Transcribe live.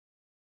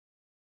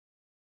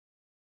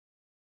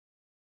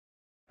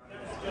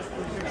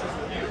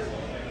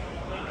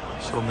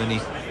So many.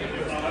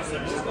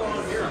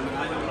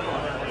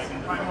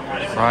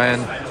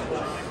 Ryan,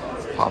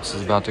 Pops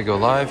is about to go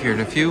live here in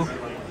a few.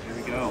 Here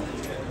we go.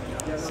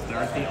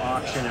 Start the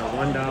auction at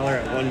 $1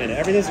 at 1 minute.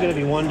 Everything's going to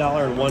be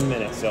 $1 in 1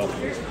 minute. So,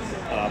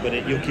 but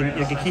you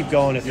can keep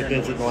going if your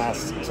bids in the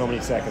last so many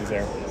seconds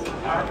there.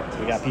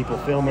 We got people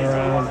filming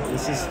around.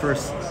 This is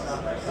first.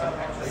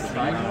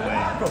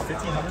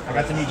 I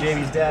got to meet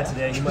Jamie's dad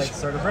today. You might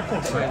start a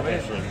bricklink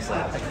competition.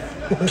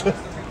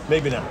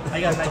 Maybe not.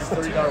 I got a nice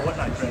 $30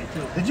 whatnot credit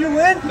too. Did you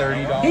win?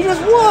 $30. He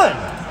just won.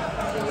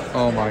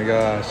 Oh my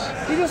gosh.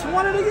 He just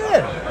won it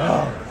again.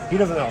 Oh, he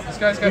doesn't know. This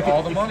guy's got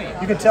all the money.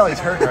 You can tell he's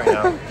hurting right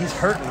now. He's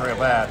hurting real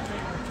bad.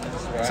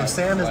 So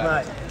Sam is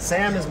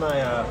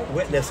my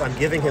witness on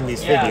giving him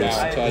these figures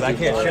because I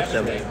can't ship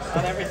them.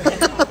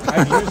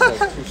 I've used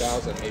like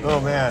 2,000 maybe. Oh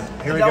man,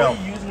 here we go.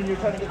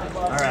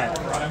 All right.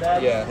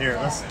 Yeah. Here,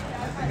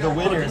 the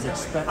winner is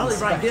expected. I was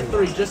like, get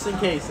 3 just in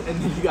case, and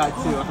then you got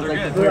 2. I was like,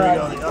 Here we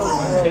go. The other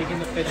one. Taking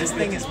the fidget. this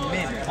thing is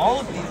mint. All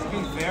of these,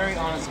 be very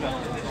honest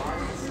about it.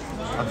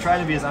 I'm trying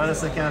to be as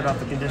honest as I can about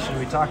the condition.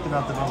 We talked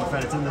about the Boba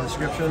Fett. It's in the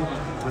description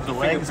with the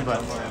legs,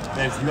 but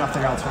there's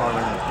nothing else wrong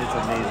with it. It's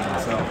amazing.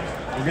 So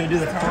we're gonna do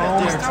the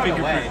chrome. There's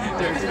fingerprint.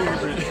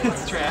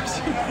 It's trash.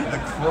 The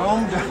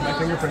chrome. My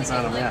fingerprints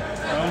on him. Yeah.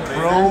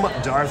 Chrome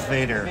Darth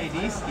Vader.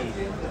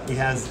 He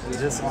has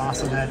this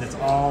awesome head. It's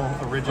all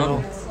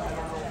original.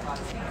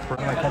 How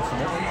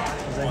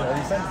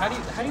do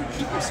you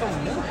keep it so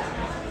new?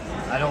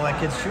 I don't let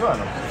kids chew on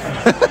them.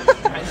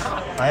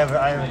 I have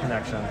a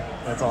connection.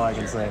 That's all I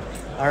can say.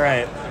 All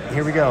right,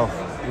 here we go.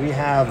 We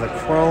have the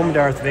Chrome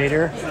Darth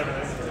Vader.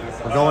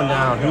 We're going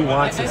down. Who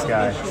wants this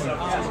guy?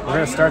 We're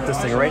gonna start this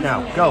thing right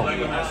now. Go.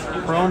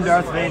 Chrome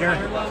Darth Vader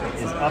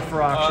is up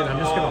for auction. I'm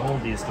just gonna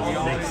hold these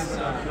because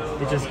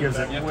it just gives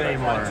it way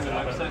more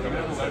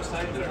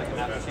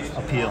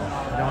appeal.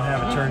 I don't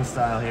have a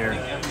turnstile here.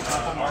 It's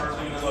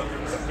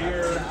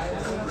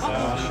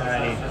all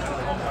shiny.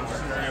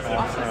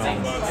 All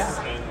chrome.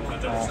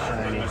 All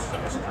shiny.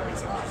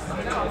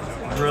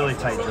 Really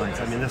tight joints.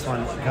 I mean, this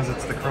one, because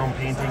it's the chrome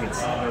painting,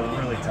 it's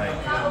really tight.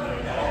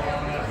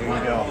 Here you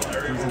go.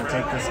 Who's going to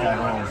take this guy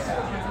home?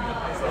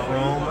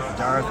 Chrome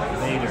Darth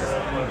Vader.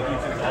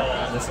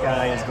 This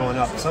guy is going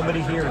up.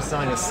 Somebody here is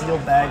selling a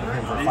sealed bag for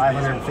him for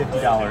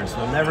 $550.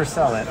 We'll never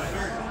sell it.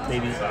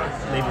 Maybe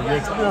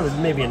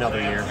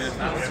another year.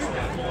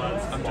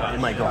 It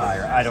might go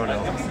higher. I don't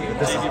know. But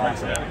this is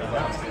awesome.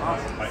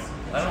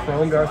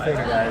 Chrome Darth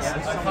Vader, guys.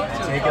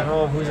 Take it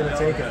home. Who's going to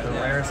take it? The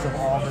rarest of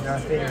all the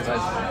Darth Vaders,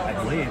 I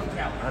believe.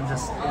 I'm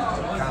just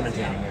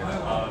commentating here.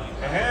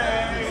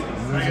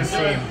 Who's going to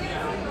see?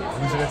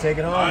 Who's going to take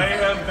it home?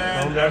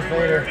 Chrome Darth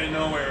Vader.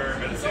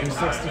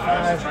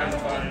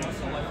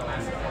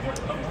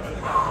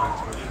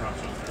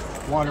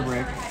 265. Water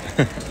break.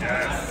 Dude,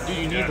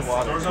 you need the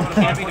water. You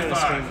can't be doing a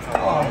stream for a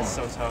while. It's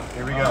so tough.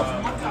 Here we go.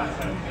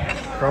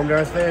 Chrome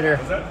Darth Vader.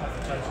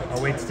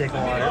 I'll wait to take a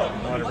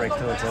water break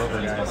till it's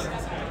over, guys.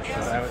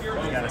 Because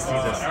you gotta see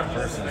this in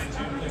person.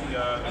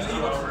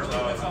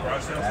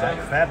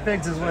 Fat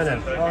Pigs is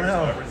winning. Oh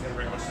no.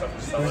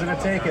 Who's gonna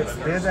take it?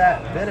 Bid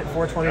at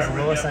 420 is the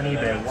lowest on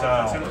eBay.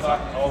 Wow.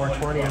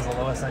 420 is the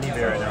lowest on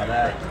eBay right now.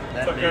 That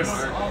is.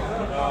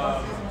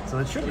 So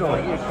it should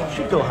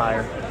go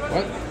higher.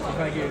 What?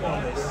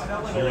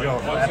 Here we go.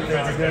 Fat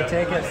Pigs is going to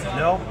take it.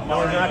 No, he's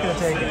not going to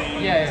take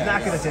it. Yeah. He's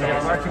not going to take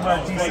it. Marky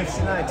Mark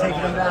D69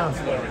 taking him down.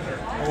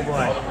 Oh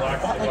boy.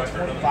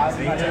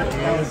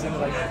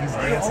 He's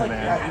dancing,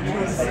 man.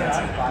 He's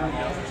dancing.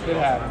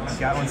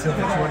 Got one sealed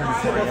for 200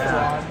 before.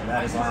 Yeah,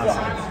 that is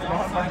awesome.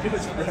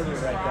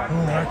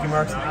 Oh, Marky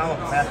Mark's out.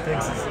 Fat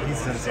Pigs,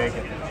 he's going to take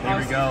it. Here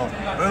we go.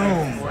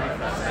 Boom.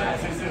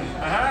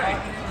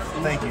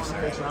 Thank you,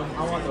 sir. I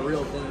want the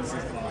real thing. This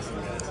is awesome.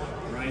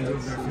 Ryan's over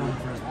there filming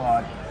for his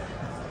vlog.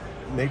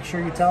 Make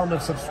sure you tell him to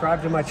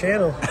subscribe to my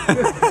channel.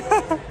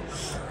 Oh,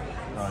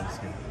 I'm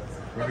just kidding.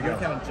 Here we go.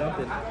 Kind of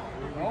jumping.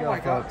 Oh my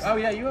God. Oh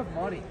yeah, you have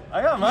money.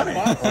 I got money.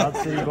 Cloud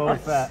City Boba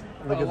Fett.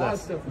 Look at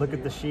this. Look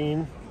at the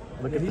sheen.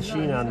 Look at the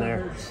sheen on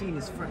there. The sheen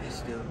is fresh,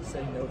 dude.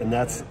 And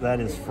that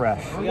is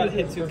fresh. We gotta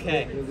hit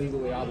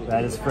 2K.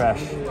 That is fresh.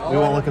 We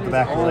won't look at the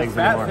back of the legs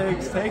anymore.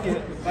 Pigs, take it.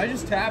 If I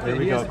just tap There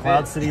we go.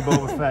 Cloud City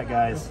Boba Fett,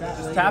 guys.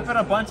 Just tap it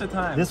a bunch of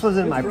times. This was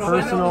in my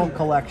personal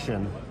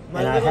collection,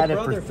 and I had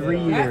it for 3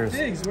 years.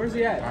 Pigs, where's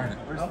he at?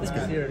 It's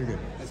good.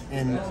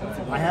 And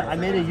I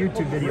made a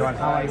YouTube video on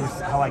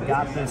how I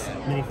got this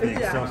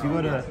minifig. So if you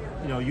go to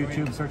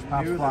YouTube, search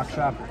Pops Block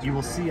Shop, you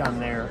will see on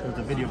there there's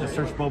a video. Just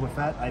search Boba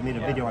Fett. I made a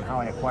video on how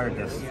I acquired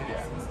this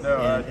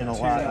in a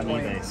lot on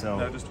eBay.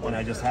 So and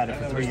I just had it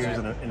for 3 years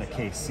in a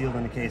case, sealed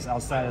in a case,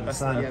 outside of the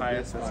sun,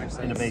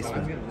 in a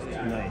basement.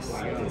 Nice.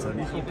 It's a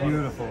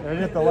beautiful. Right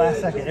at the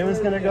last second, it was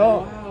gonna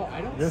go.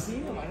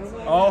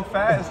 Oh,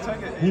 Fat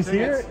took it. He's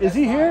here. Is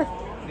he here?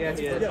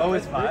 Yeah, oh,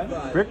 it's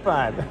 5? Brick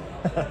Vibe.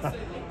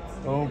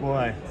 Oh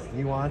boy,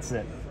 he wants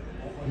it.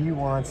 He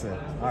wants it.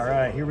 All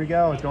right, here we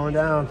go. It's going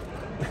down.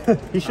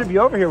 He should be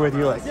over here with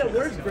you, like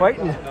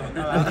fighting.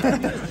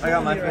 I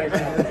got my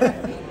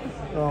favorite.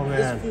 Oh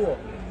man.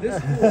 This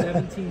fool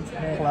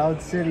 1710.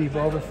 Cloud City,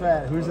 Boba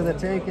Fett. Who's gonna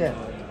take it?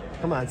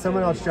 Come on,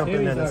 someone else jump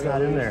in there that's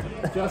not in there.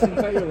 Justin,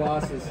 cut your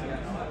losses.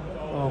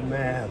 Oh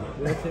man.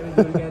 Let Timmy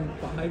do it again.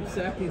 5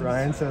 seconds.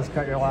 Ryan says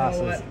cut your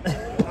losses.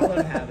 I'll let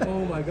him have it.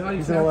 Oh my God,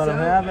 He's gonna let him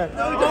have it.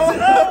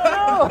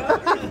 Oh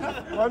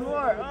no! One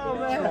more. Oh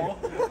man.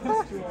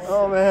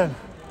 Oh man.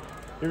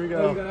 Here we go.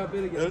 Oh, you got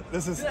outbid again.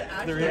 This is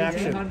the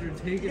reaction. 1,800,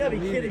 take it. You gotta be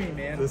kidding me,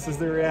 man. This is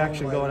the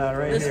reaction going on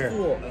right This here.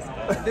 fool.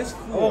 This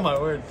fool. Oh my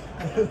word.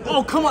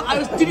 Oh, come on.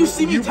 Did you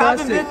see me You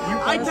tapping pressed it? it. You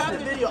I pressed tapped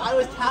the video. I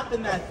was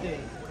tapping that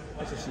thing.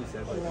 That's what she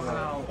said.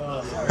 Wow.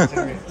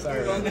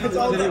 Sorry. That's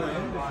all that.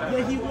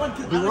 Yeah, he won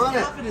because I was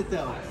tapping it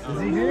though.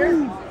 Is he here?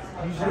 You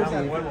should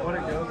have one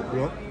it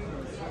go.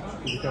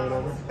 Is he coming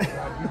over?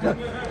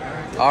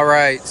 All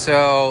right,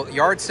 so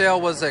yard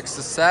sale was a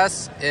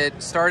success.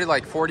 It started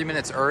like 40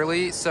 minutes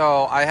early,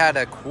 so I had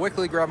to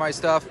quickly grab my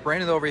stuff.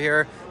 Brandon over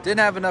here didn't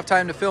have enough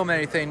time to film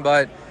anything,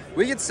 but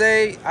we could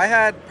say I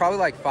had probably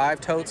like 5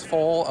 totes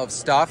full of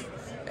stuff,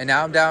 and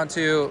now I'm down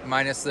to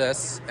minus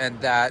this and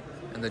that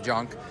and the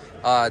junk,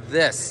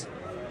 this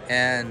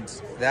and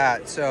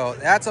that. So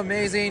that's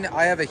amazing.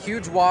 I have a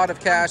huge wad of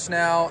cash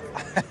now.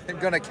 I'm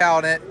gonna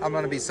count it. I'm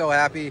gonna be so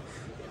happy.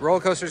 Roller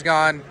coaster's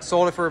gone.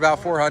 Sold it for about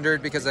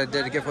 400 because I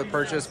did a gift with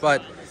purchase,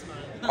 but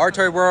Our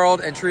Toy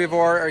World and Treevor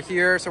are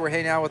here, so we're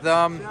hanging out with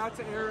them. Shout out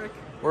to Eric.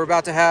 We're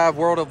about to have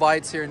World of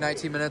Lights here in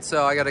 19 minutes,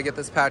 so I got to get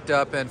this packed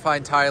up and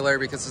find Tyler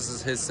because this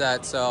is his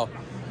set. So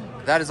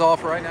that is all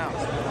for right now.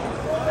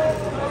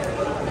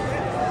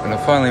 I'm gonna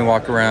finally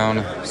walk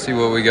around, see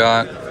what we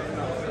got.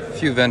 A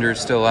few vendors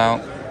still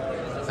out.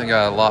 I think I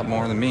got a lot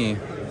more than me.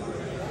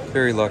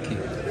 Very lucky.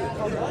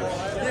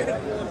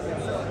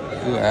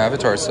 Ooh,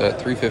 Avatar set,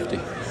 $350.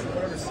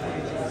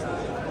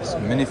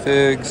 Some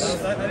minifigs.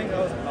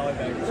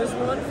 There's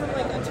one from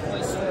like a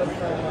toy store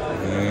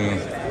promo.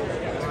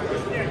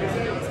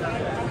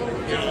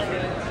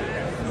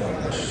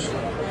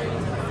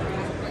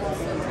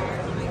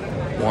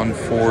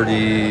 140.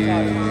 Is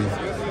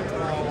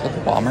that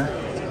the bomber?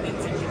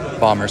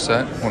 Bomber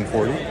set,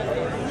 140.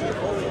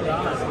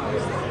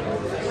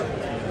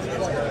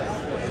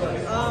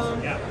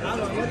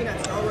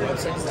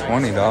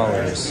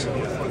 $20.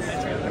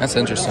 That's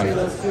interesting.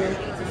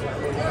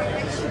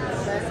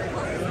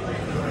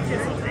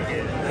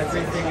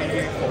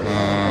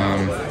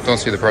 Don't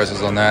see the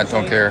prices on that.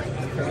 Don't care.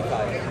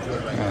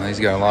 He's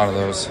got a lot of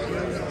those.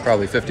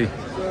 Probably 50.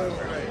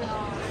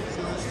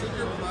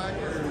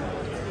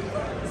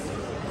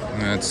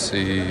 Let's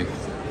see.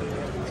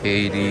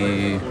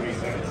 80.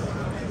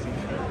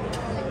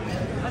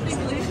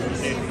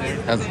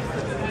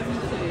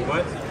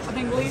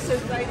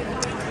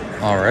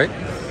 All right.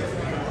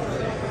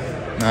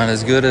 Not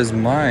as good as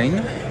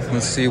mine.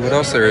 Let's see what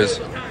else there is.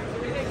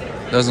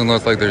 Doesn't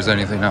look like there's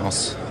anything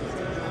else.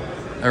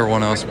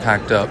 Everyone else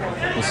packed up.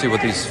 We'll see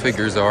what these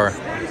figures are.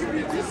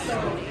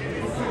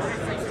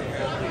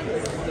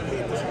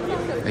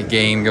 A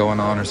game going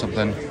on or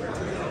something.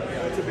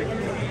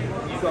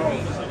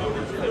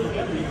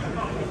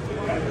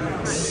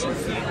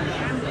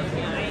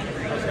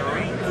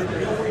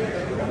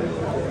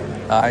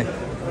 Hi.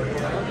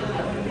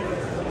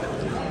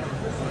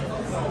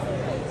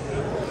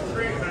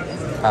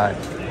 Hi.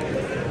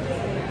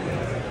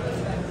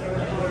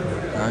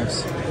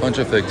 Nice. Bunch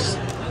of figs.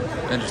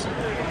 Interesting.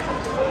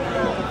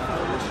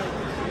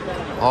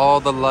 All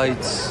the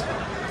lights.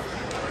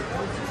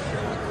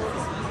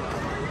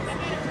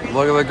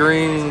 Look at the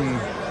green.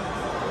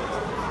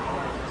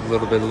 A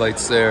little bit of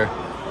lights there.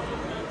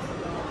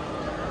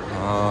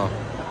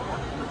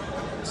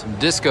 Some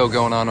disco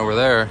going on over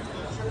there.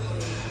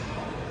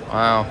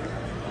 Wow.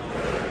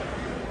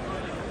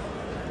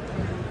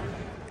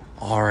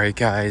 All right,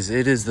 guys,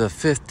 it is the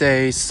 5th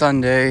day,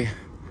 Sunday.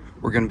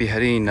 We're gonna be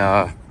heading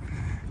out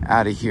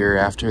of here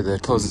after the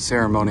closing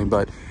ceremony,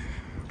 but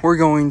we're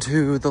going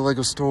to the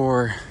Lego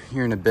store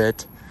here in a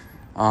bit.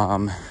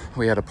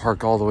 We had to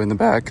park all the way in the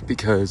back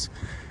because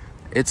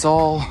it's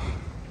all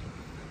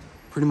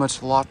pretty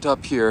much locked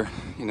up here.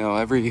 You know,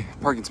 every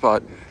parking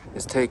spot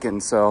is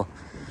taken. So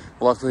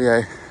luckily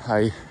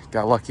I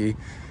got lucky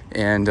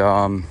and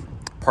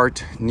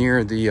parked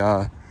near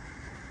the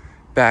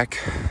back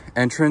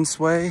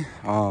entranceway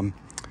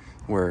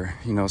where,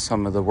 you know,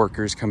 some of the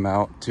workers come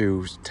out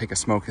to take a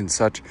smoke and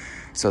such.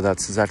 So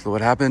that's exactly what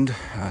happened.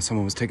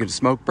 Someone was taking a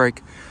smoke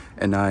break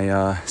and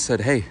I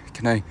said, hey,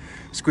 can I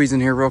squeeze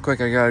in here real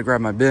quick? I gotta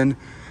grab my bin.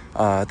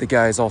 The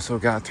guys also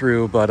got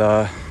through, but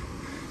I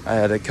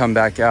had to come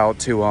back out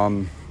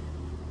to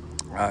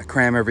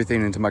cram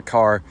everything into my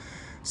car.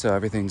 So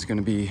everything's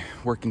gonna be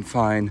working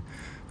fine,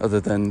 other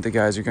than the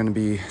guys are gonna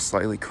be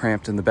slightly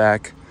cramped in the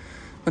back,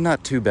 but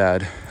not too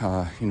bad.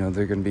 You know,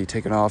 they're gonna be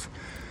taken off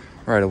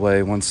right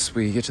away once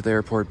we get to the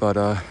airport.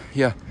 But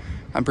yeah,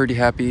 I'm pretty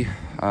happy.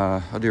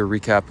 I'll do a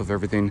recap of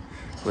everything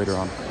later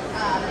on.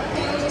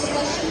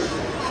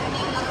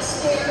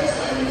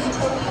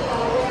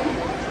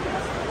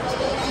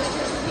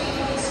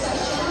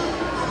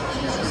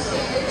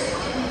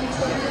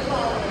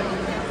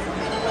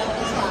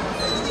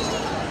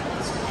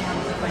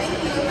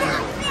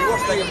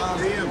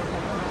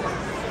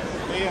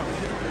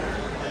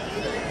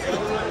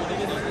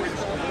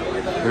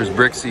 There's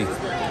Brixie.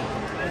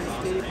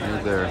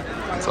 Right there.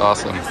 That's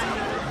awesome.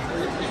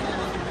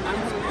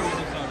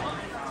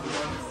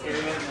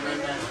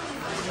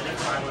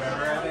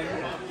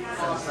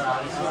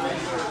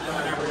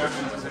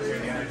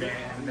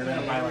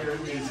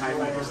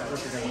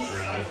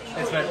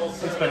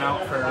 It's been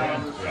out for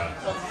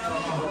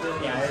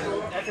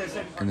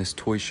In this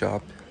toy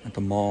shop at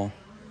the mall,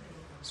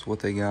 that's what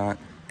they got.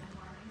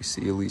 You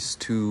see at least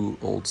 2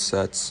 old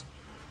sets.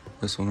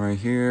 This one right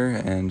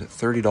here, and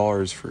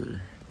 $30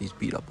 for these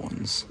beat up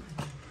ones.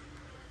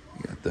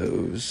 You got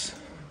those.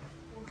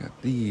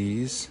 Got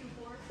these.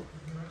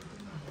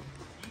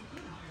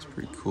 It's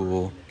pretty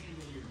cool.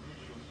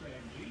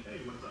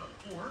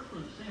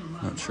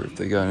 Not sure if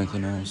they got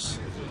anything else.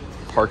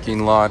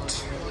 Parking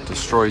lot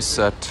destroy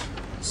set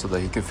so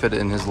that he can fit it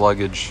in his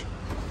luggage.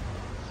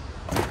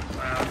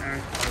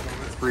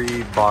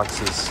 3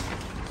 boxes.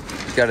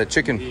 You got a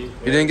chicken. You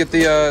didn't get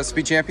the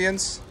Speed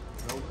Champions?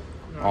 Nope.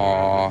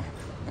 Aw,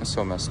 that's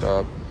so messed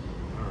up.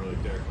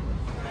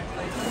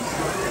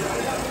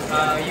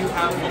 You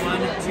have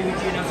 1, 2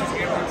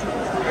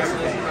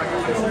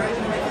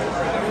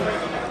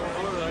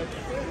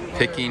 Congratulations.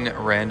 Picking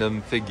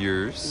random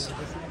figures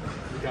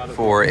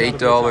for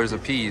 $8 a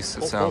piece,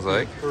 it sounds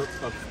like.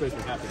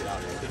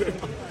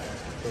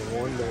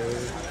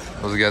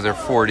 Those guys are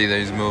 40 that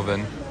he's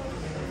moving.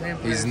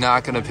 He's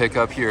not going to pick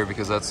up here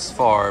because that's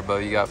far,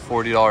 but you got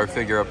 $40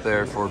 figure up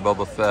there for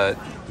Boba Fett.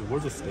 Dude,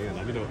 where's the stand?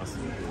 I mean,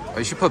 Oh,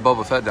 you should put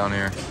Boba Fett down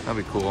here.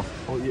 That'd be cool.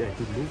 oh yeah,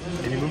 can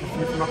you move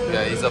from up there?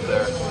 Yeah, he's up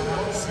there. Dude,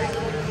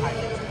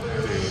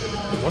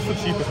 what's the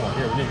cheapest one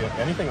here? We need to get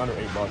anything under $8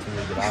 when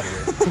we get out of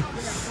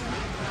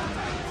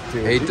here.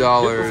 Dude,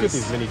 $8. Let's get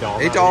these mini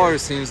dolls $8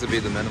 seems to be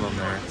the minimum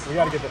there. We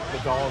gotta get the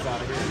dolls out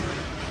of here.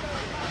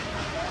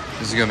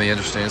 This is gonna be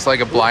interesting. It's like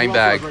a blind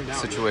bag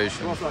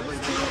situation.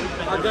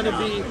 Are gonna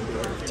be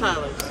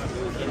Tyler's.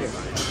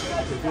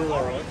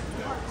 Alright.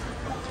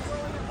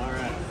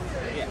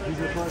 Who's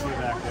your partner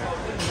back there?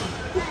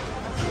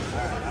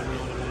 Alright, I know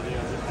what I'm gonna do.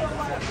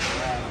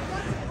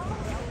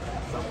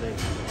 Something.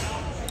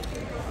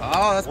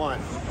 Oh, that's 1.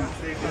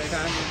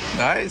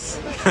 nice.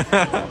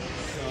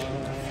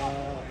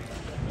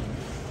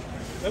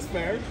 That's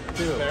fair.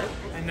 2. Fair.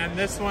 And then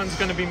this one's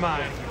gonna be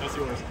mine. That's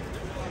yours.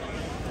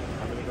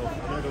 I'm gonna go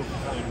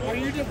Are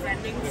you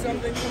defending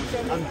something from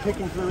someone? I'm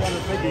picking through other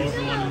figures.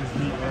 Everyone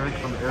meet Eric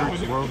from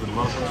Eric's World and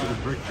welcome to the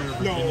Brick Fair,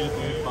 Virginia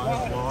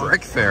 35 vlog.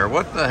 Brick Fair?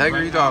 What the heck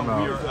are you talking We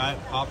about? are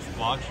at Pop's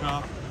Vlog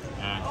Shop,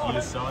 and he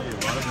is selling a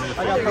lot of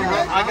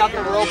minifigures. I got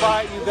the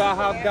robot, you got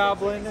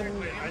Hobgoblin,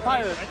 and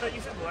Pirate. I thought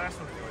you said the last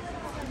one.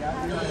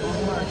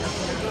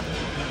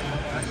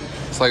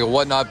 It's like a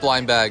whatnot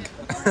blind bag.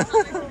 I'll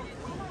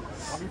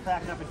be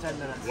packing up in 10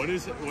 minutes. What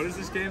is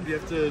this game? Do you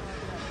have to?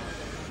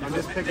 I'm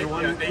just picking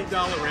one.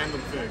 $8 random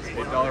figs.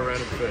 $8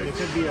 random It figs.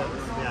 could be a,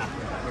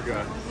 yeah.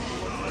 Okay.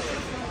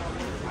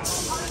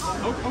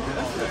 Okay,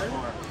 that's fair.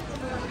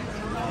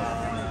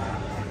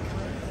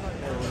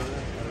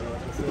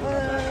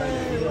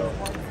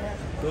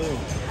 Boom.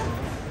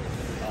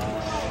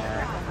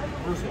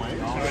 First one.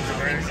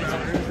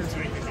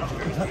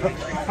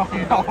 Let's not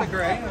get off the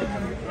gray.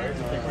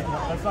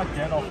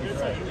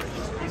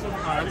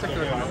 That's a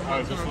good one. Oh,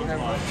 this one's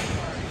mine.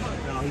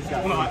 No, he's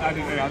got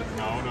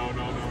No.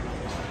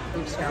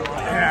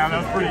 Yeah,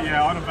 that's pretty,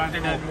 yeah, on a bench.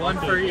 And then one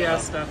for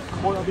Iesta.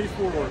 Well, these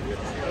 4 were.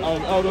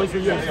 Oh, those are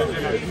yours. I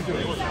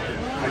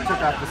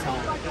took out this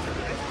helmet.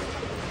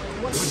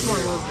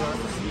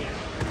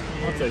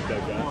 I'll take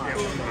that guy.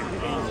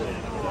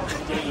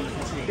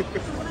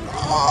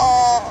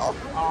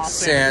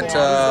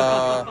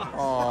 Santa.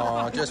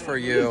 Oh, just for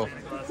you.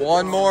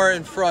 One more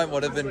in front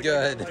would have been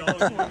good.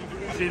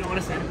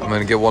 I'm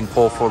gonna get one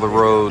pull for the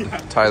road.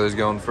 Tyler's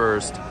going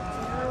first.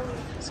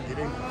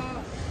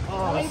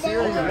 Oh,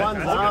 Series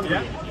 1 zombie.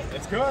 Yeah,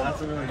 it's good.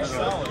 That's a really good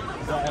solid.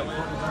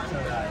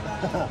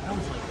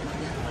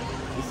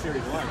 This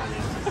Series 1, I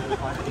mean.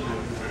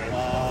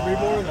 3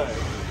 more of those.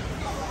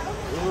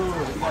 Ooh,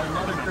 we got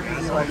another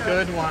crazy one.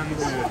 Good ones.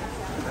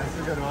 That's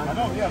a good one. I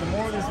know, yeah, the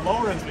more of these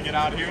low ends we get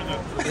out here, the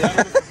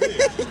better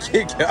it's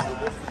big. Keep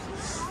going.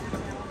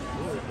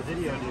 The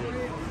video, dude.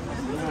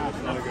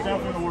 That's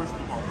definitely the worst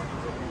of all.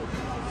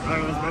 I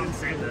didn't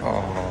say that.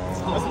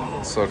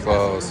 Oh, so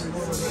close.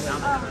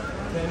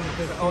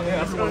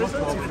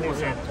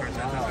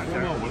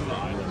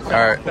 All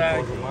right.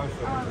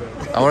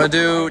 I want to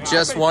do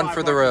just one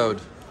for the road.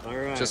 All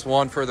right. Just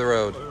one for the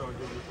road.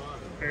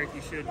 Eric,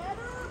 you should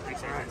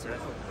fix your headset.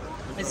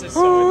 This is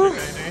so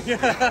entertaining.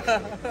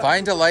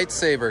 Find a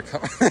lightsaber.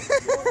 Come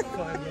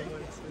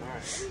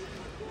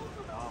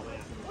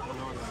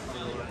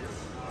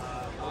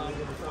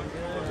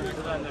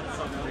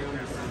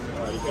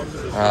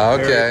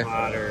okay.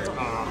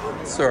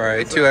 It's all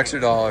right. $2 extra.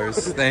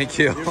 Thank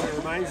you. It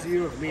reminds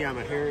you of me. I'm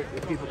a hairy.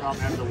 People call me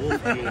after the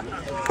wolf gene.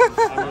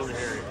 I'm really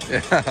hairy.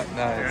 Yeah,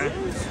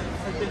 nice.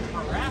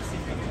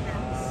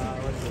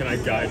 Can I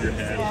guide your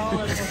hand?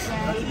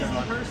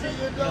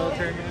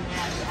 Military man.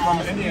 From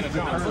Indiana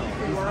Jones.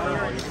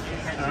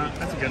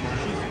 That's a good one.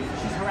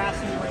 She's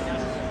harassing you right now.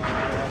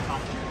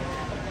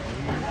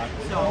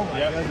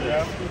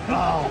 Yep.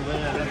 Oh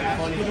man, that's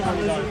funny.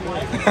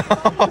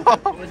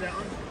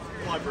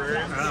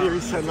 Librarian.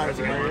 Series 10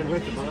 librarian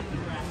with the book.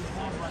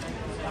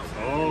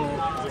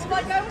 Oh. It's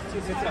my go.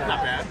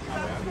 Not bad.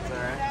 It's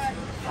alright.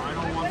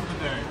 Final one for the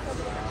day.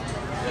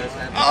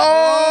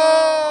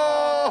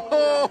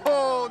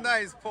 Oh,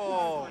 nice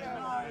pull.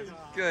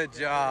 Good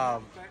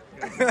job.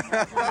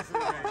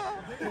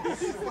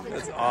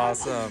 That's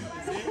awesome.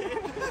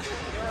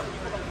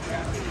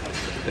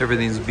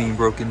 Everything's being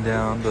broken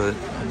down, but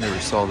I never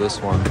saw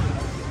this one.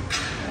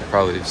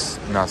 Probably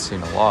not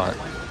seen a lot.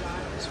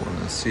 Just wanted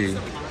to see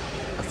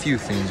a few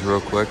things real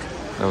quick.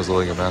 That was the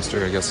Lego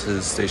Master. I guess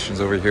his station's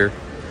over here.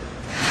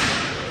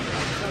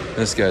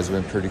 This guy's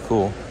been pretty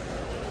cool.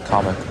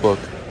 Comic book.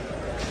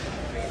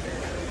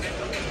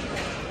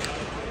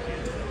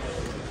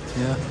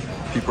 Yeah,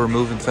 people are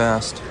moving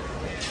fast.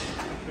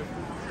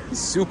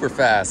 Super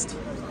fast.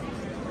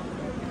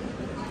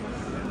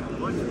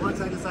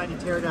 Once I decide to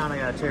tear it down, I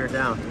gotta tear it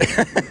down.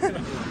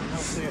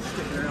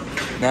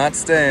 Not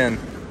staying.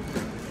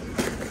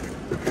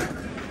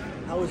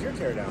 How was your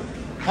tear down?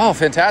 Oh,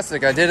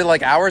 fantastic. I did it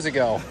like hours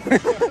ago.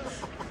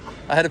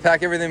 I had to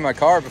pack everything in my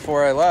car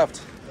before I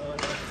left.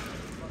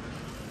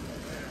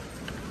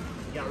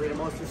 You got rid of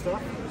most of your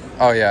stuff?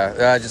 Oh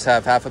yeah, I just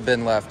have half a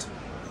bin left.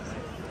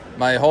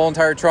 My whole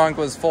entire trunk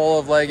was full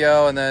of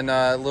Lego and then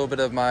a little bit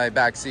of my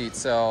back seat,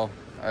 so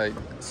I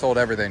sold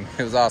everything.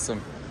 It was awesome.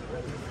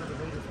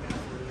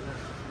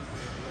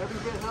 Every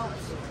bit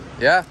helps.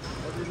 Yeah.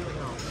 Every bit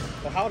helps.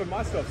 Well, how did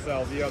my stuff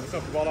sell? The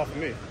stuff you bought off of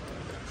me.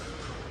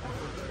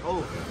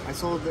 Oh, I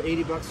sold the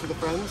 $80 for the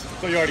friends.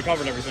 So you already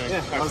covered everything.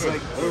 Yeah, I was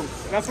like, boom.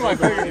 That's what I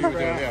figured you were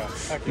doing. Yeah.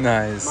 Heck yeah.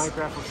 Nice.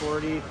 Minecraft for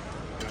 40.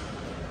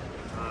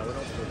 What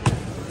else did I do?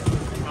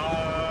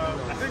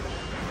 I think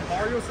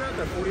Mario set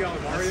that $40 I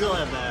Mario. still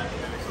have that.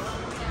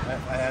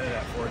 I had it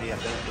at 40, I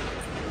think.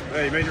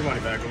 Hey, you made your money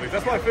back at least.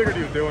 That's what I figured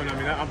he was doing. I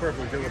mean, I'm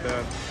perfectly good with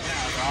that. Yeah,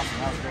 that's awesome.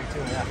 That was great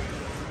too, yeah.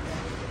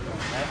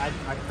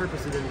 I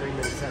purposely didn't bring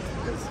many sets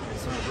because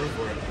there's so much room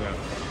for it. Yeah.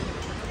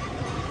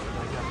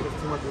 There's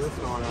too much of this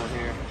going on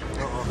here.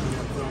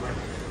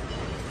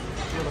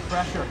 Feel the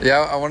pressure.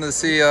 Yeah, I wanted to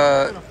see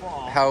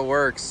how it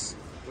works.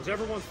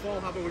 Whichever one's full,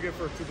 how about we get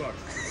for $2?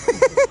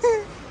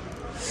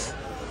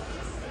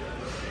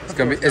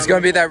 It's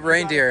gonna be that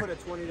reindeer. Put a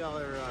 $20, you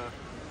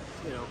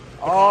know.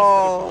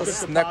 Oh,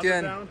 Just snuck deposit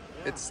in. down?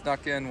 It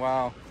snuck in.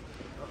 Wow.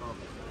 Oh,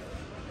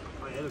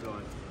 yeah, they're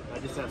going. I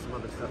just have some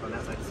other stuff on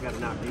that side. I just got to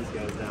knock these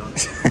guys down.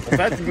 Well,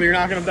 technically, you're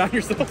knocking them down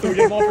yourself, so we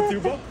get them all for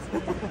 $2.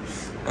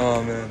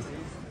 Oh man.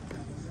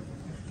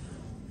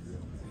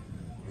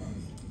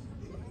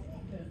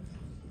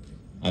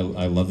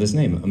 I love this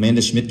name.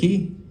 Amanda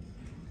Schmidtke?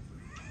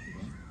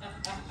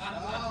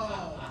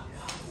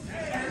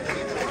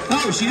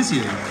 Oh, she is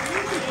here.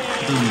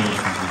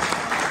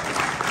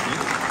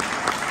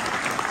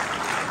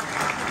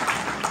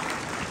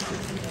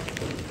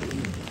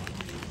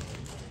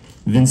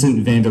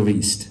 Vincent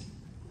Vandeleest.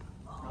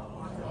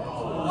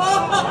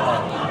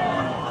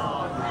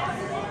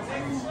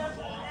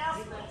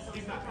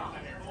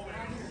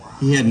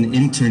 He had an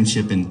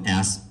internship in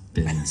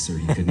Aspen, so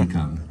he couldn't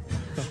come.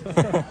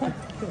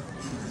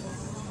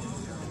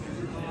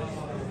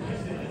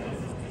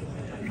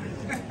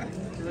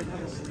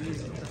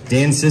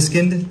 Dan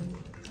Siskind.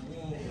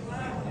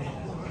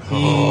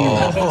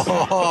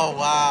 Oh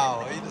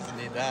wow. He doesn't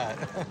need that.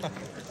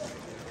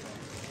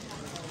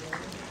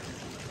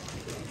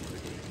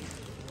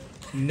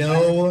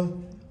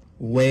 No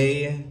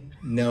way,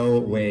 no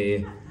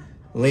way.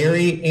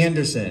 Larry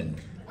Anderson.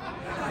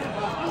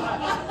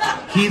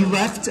 He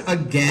left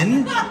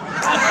again?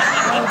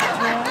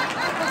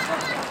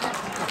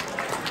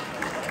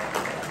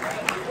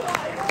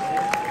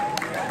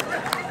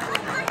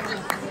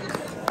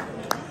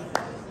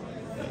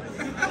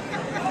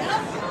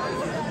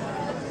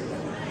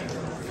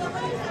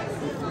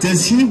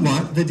 Does he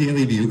want the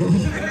Daily Bugle?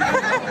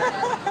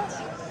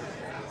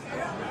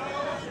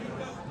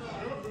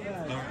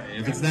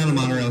 If it's not a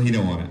monorail, he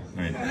don't want it.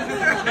 All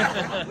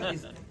right.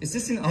 Is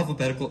this in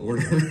alphabetical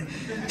order?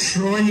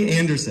 Troy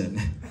Anderson.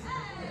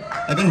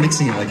 I've been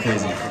mixing it like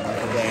crazy.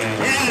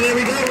 Yeah, there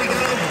we go. We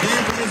got a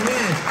Vampires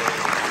win.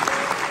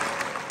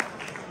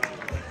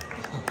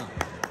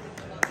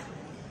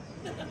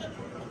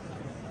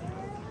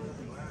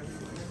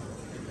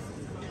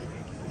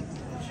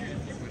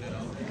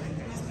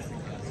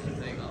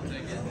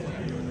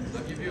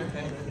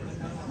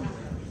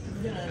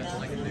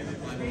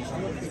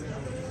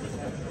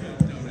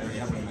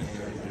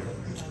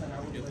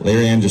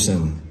 Larry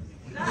Anderson.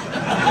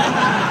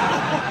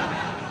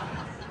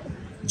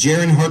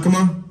 Jaron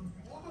Harkema.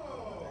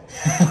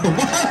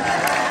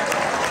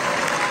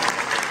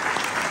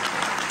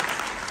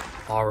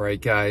 All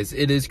right, guys,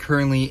 it is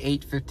currently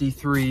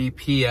 8:53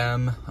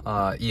 p.m.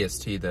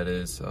 EST, that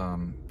is.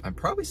 I'm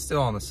probably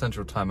still on the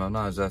Central Time. I'm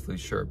not exactly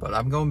sure, but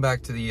I'm going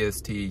back to the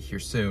EST here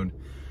soon.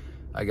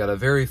 I got a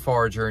very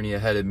far journey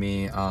ahead of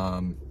me.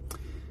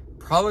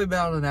 Probably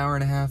about an hour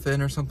and a half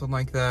in or something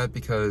like that,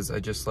 because I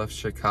just left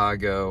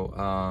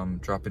Chicago,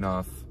 dropping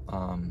off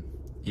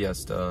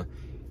Iesta,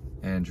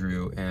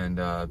 Andrew, and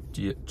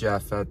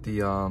Jeff at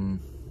the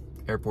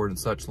airport and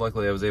such.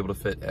 Luckily, I was able to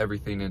fit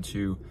everything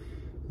into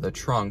the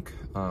trunk,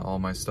 all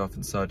my stuff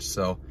and such,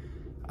 so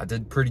I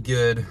did pretty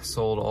good,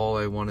 sold all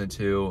I wanted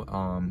to,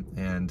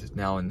 and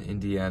now in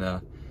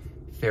Indiana,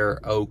 Fair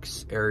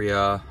Oaks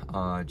area,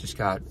 just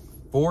got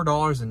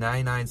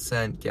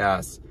 $4.99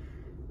 gas.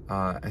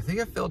 I think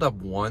I filled up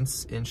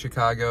once in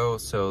Chicago,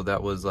 so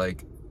that was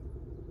like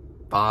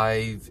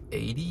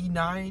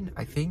 $5.89,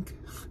 I think,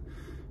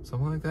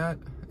 something like that.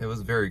 It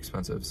was very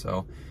expensive,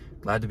 so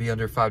glad to be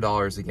under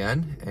 $5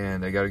 again.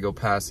 And I got to go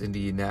past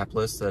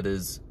Indianapolis. That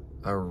is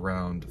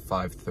around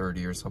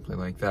 5:30 or something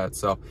like that.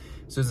 So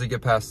as soon as I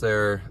get past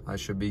there, I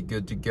should be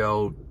good to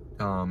go.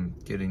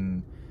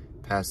 Getting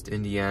past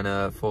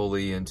Indiana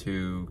fully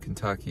into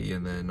Kentucky,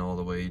 and then all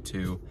the way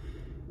to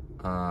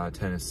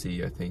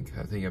Tennessee. I think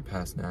I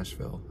passed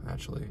Nashville,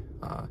 actually,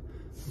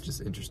 which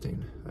is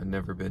interesting. I've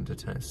never been to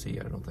Tennessee,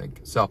 I don't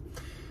think. So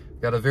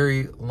got a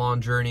very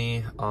long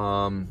journey.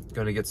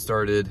 Gonna get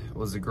started. It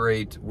was a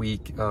great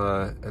week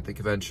at the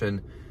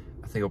convention.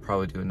 I think I'll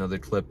probably do another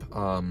clip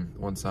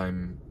once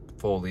I'm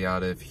fully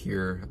out of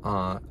here.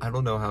 I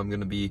don't know how I'm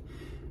gonna be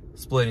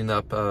splitting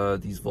up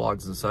these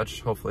vlogs and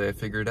such. Hopefully I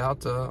figure it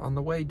out on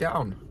the way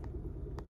down.